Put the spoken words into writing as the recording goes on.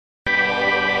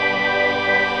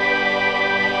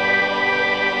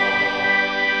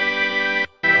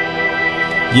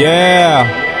Yeah.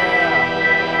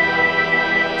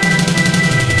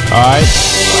 Alright.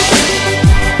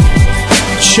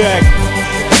 Check.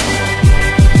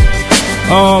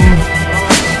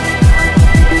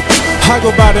 I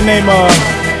go by the name of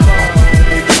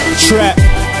Trapp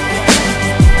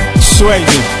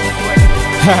Swayzee.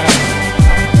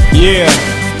 Yeah.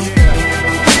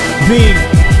 Big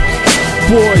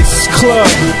Boys Club.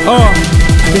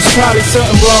 There's probably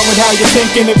something wrong with how you're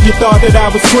thinking if you thought that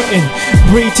I was quitting.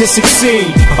 Breed to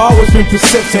succeed, always been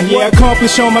persistent. Yeah,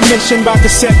 accomplish on my mission by to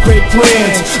set great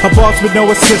plans. A boss with no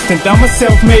assistant, I'm a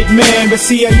self-made man. But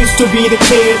see, I used to be the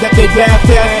kid that they laughed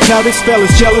at. Now this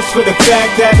fella's jealous for the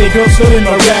fact that they girls fill in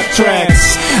my rap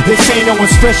tracks. They say no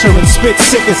one's fresher and spit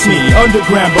sick as me.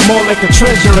 Underground, but more like a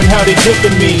treasure in how they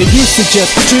dipping me. They used to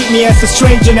just treat me as a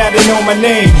stranger, now they know my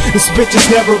name. This bitch is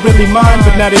never really mine,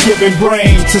 but now they're giving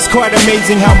brains. It's quite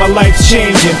amazing how my life's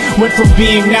changing. Went from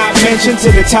being not mentioned to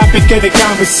the topic of the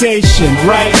conversation,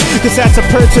 right? Cause as a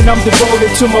person I'm devoted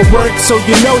to my work, so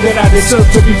you know that I deserve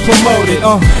to be promoted.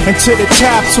 And to the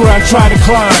top's where I'm trying to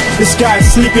climb. This guy's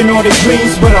sleeping on his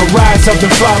dreams, but I'll rise up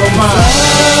and follow mine.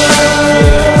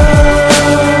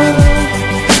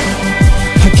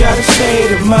 I got a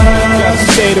state of mind,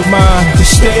 to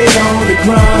stay on the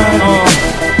grind,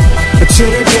 until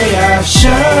the day I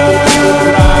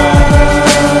shine.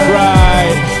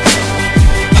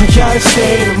 I got a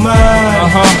state of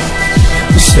mind,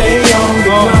 to stay on the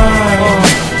grind.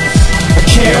 I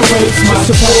can't waste my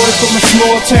support from a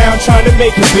small town trying to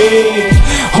make it big.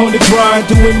 On the grind,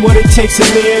 doing what it takes to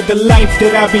live the life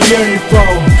that I be yearning for.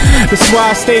 That's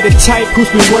why I stay the type who's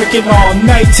been working all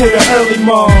night till the early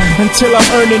morn, until I'm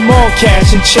earning more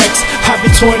cash and checks. I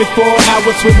be 24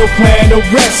 hours with no plan to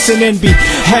rest, and then be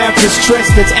half the stress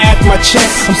that's at my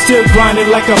chest. I'm still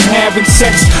grinding like I'm having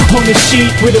sex on the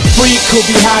sheet with a freak who'll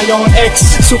be high on X.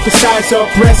 Supersize up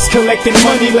breasts, collecting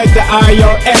money like the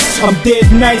IRS. I'm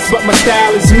dead nice, but my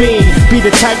style is mean. Be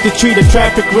the type to treat a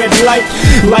traffic red light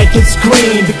like it's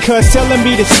green. Because telling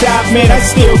me to stop, man, I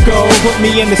still go. Put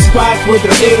me in the spot where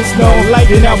there is no light,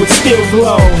 and I would still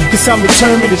glow. Cause I'm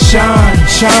determined to shine.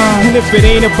 And if it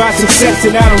ain't about success,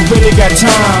 then I don't really got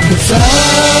time. Cause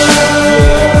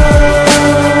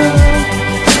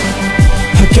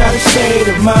I got a state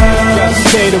of mind,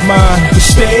 to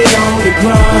stay on the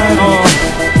grind,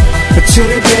 until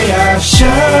the day I shine.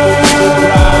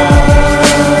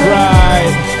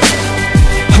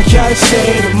 I got a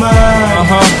state of mind,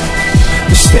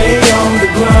 to stay on the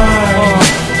grind.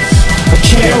 I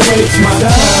can't waste my time.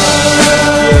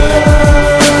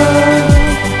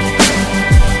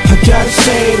 I got a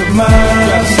state of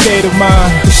mind,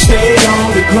 to stay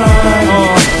on the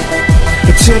grind,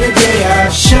 until the day I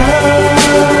shine.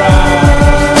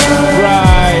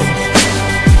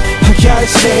 I got a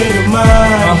state of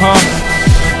mind,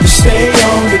 to stay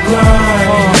on the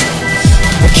grind.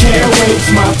 I can't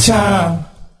waste my time.